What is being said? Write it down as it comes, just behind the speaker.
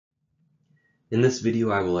In this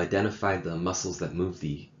video, I will identify the muscles that move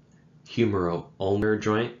the humeroulnar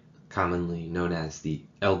joint, commonly known as the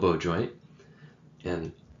elbow joint,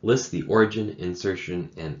 and list the origin, insertion,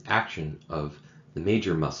 and action of the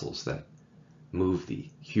major muscles that move the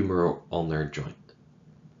humeroulnar joint.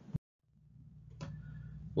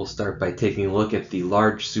 We'll start by taking a look at the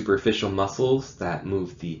large superficial muscles that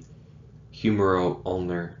move the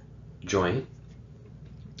humeroulnar joint.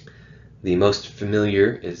 The most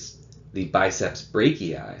familiar is the biceps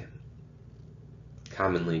brachii,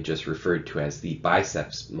 commonly just referred to as the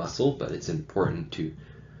biceps muscle, but it's important to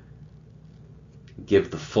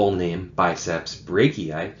give the full name biceps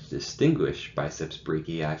brachii to distinguish biceps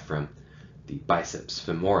brachii from the biceps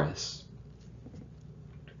femoris.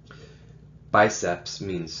 Biceps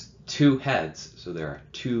means two heads, so there are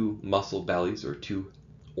two muscle bellies or two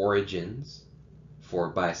origins for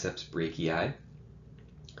biceps brachii.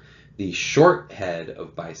 The short head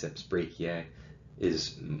of biceps brachii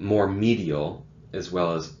is more medial as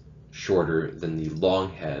well as shorter than the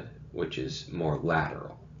long head, which is more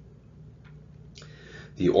lateral.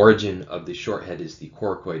 The origin of the short head is the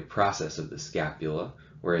coracoid process of the scapula,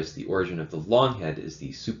 whereas the origin of the long head is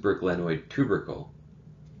the supraglenoid tubercle.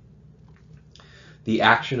 The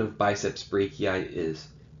action of biceps brachii is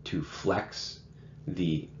to flex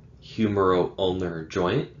the humeroulnar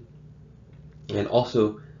joint, and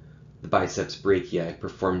also the biceps brachii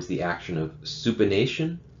performs the action of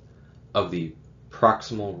supination of the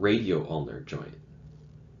proximal radioulnar joint.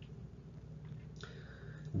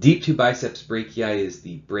 Deep to biceps brachii is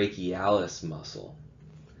the brachialis muscle,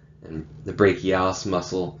 and the brachialis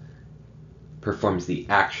muscle performs the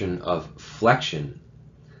action of flexion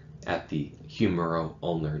at the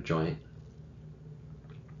humeroulnar joint.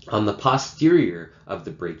 On the posterior of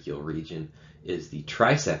the brachial region is the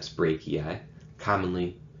triceps brachii,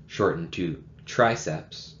 commonly shortened to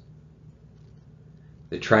triceps.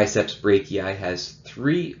 The triceps brachii has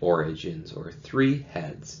three origins or three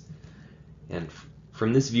heads, and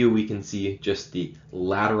from this view we can see just the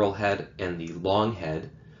lateral head and the long head,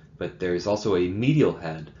 but there's also a medial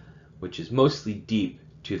head which is mostly deep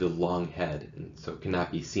to the long head, and so it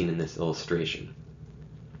cannot be seen in this illustration.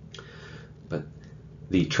 But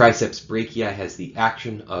the triceps brachii has the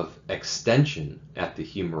action of extension at the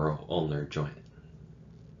humeroulnar joint.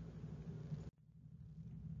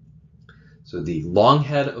 So the long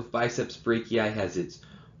head of biceps brachii has its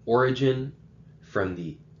origin from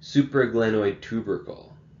the supraglenoid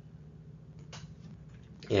tubercle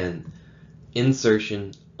and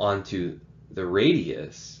insertion onto the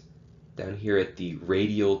radius down here at the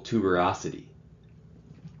radial tuberosity.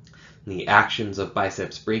 The actions of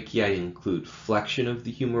biceps brachii include flexion of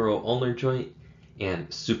the humeroulnar joint and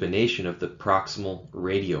supination of the proximal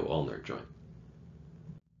radioulnar joint.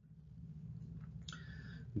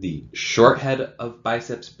 The short head of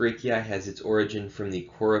biceps brachii has its origin from the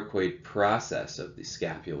coracoid process of the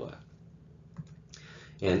scapula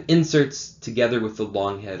and inserts together with the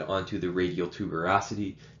long head onto the radial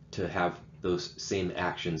tuberosity to have those same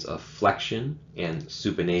actions of flexion and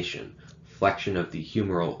supination. Flexion of the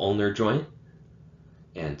humeroulnar joint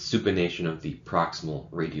and supination of the proximal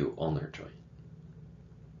radioulnar joint.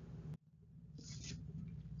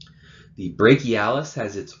 The brachialis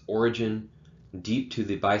has its origin deep to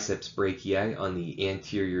the biceps brachii on the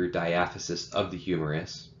anterior diaphysis of the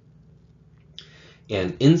humerus,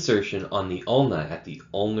 and insertion on the ulna at the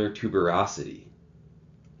ulnar tuberosity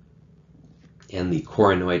and the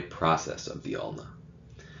coronoid process of the ulna.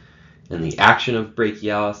 And the action of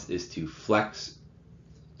brachialis is to flex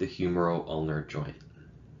the humeroulnar joint.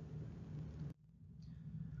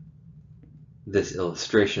 This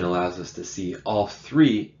illustration allows us to see all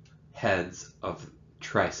three heads of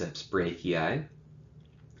triceps brachii.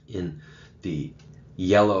 In the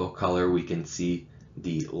yellow color, we can see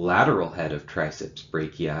the lateral head of triceps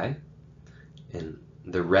brachii. In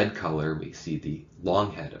the red color, we see the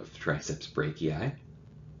long head of triceps brachii.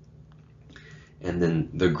 And then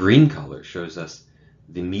the green color shows us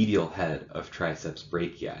the medial head of triceps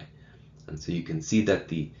brachii. And so you can see that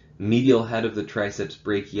the medial head of the triceps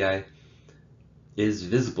brachii is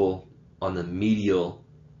visible on the medial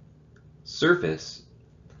surface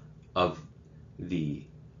of the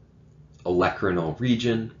olecranon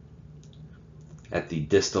region at the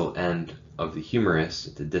distal end of the humerus,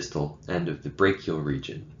 at the distal end of the brachial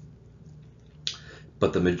region.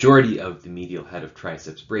 But the majority of the medial head of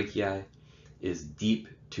triceps brachii is deep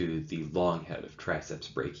to the long head of triceps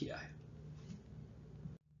brachii.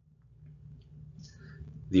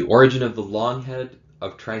 The origin of the long head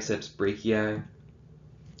of triceps brachii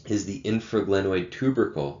is the infraglenoid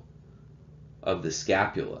tubercle of the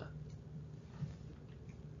scapula.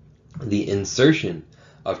 The insertion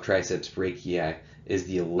of triceps brachii is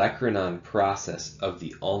the olecranon process of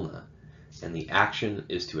the ulna, and the action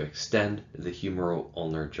is to extend the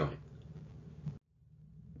humeroulnar joint.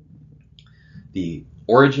 The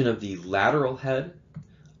origin of the lateral head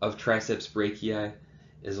of triceps brachii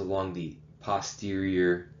is along the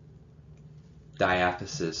posterior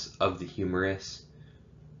diaphysis of the humerus,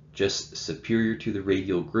 just superior to the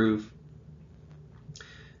radial groove.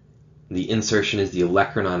 The insertion is the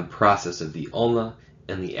olecranon process of the ulna,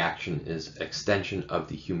 and the action is extension of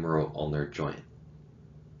the humeroulnar joint.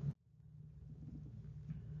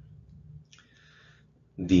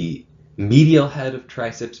 The medial head of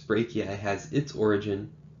triceps brachii has its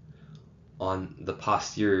origin on the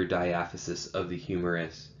posterior diaphysis of the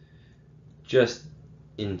humerus, just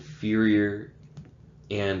inferior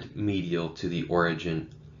and medial to the origin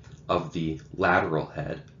of the lateral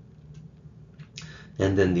head.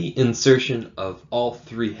 And then the insertion of all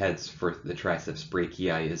three heads for the triceps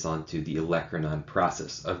brachii is onto the olecranon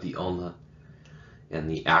process of the ulna, and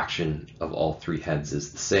the action of all three heads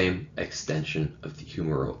is the same, extension of the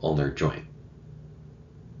humeroulnar joint.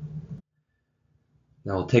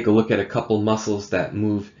 Now we'll take a look at a couple muscles that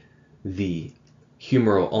move the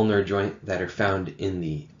humeroulnar joint that are found in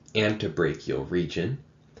the antebrachial region.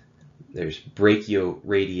 There's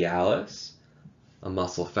brachioradialis, a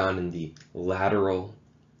muscle found in the lateral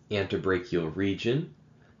antebrachial region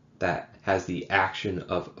that has the action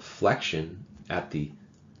of flexion at the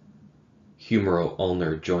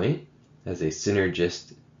humeroulnar joint as a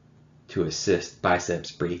synergist to assist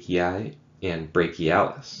biceps brachii and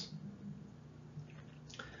brachialis.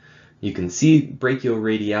 You can see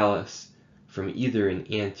brachioradialis from either an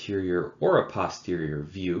anterior or a posterior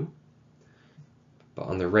view. But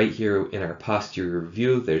on the right here in our posterior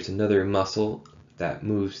view, there's another muscle that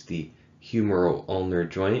moves the humeroulnar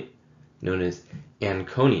joint known as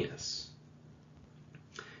anconius.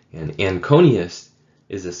 And anconius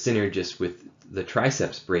is a synergist with the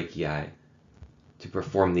triceps brachii to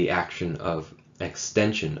perform the action of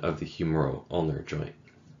extension of the humeroulnar joint.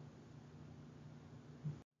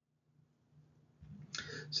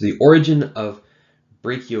 So the origin of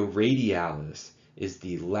brachioradialis is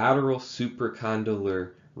the lateral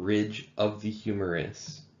supracondylar ridge of the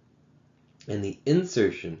humerus, and the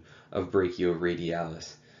insertion of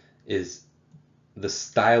brachioradialis is the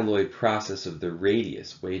styloid process of the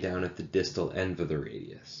radius, way down at the distal end of the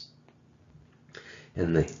radius.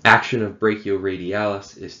 And the action of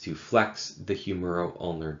brachioradialis is to flex the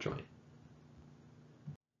humeroulnar joint.